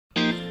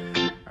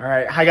All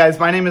right, hi guys,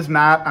 my name is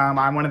Matt.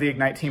 I'm one of the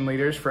Ignite team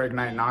leaders for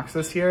Ignite Knox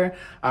this year.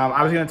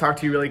 I was gonna talk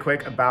to you really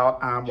quick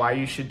about why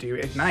you should do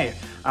Ignite.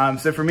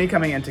 So for me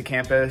coming into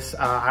campus,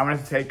 I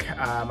wanted to take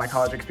my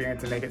college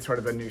experience and make it sort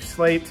of a new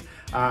slate.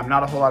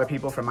 Not a whole lot of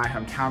people from my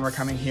hometown were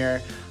coming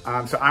here.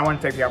 So I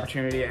wanted to take the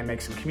opportunity and make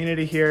some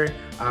community here.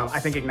 I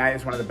think Ignite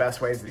is one of the best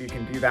ways that you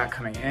can do that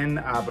coming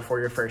in before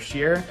your first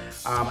year.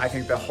 I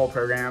think the whole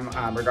program,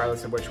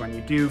 regardless of which one you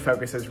do,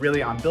 focuses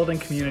really on building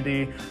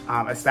community,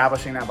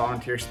 establishing that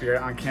volunteer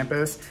spirit on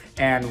campus,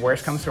 and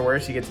worst comes to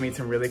worst, you get to meet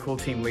some really cool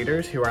team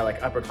leaders who are like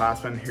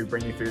upperclassmen who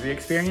bring you through the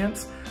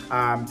experience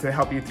to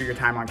help you through your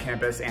time on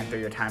campus and through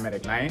your time at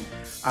Ignite.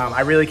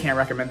 I really can't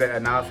recommend it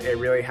enough. It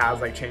really has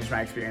changed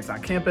my experience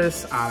on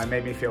campus. It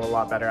made me feel a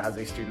lot better as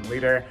a student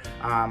leader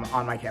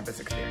on my campus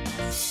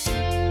experience.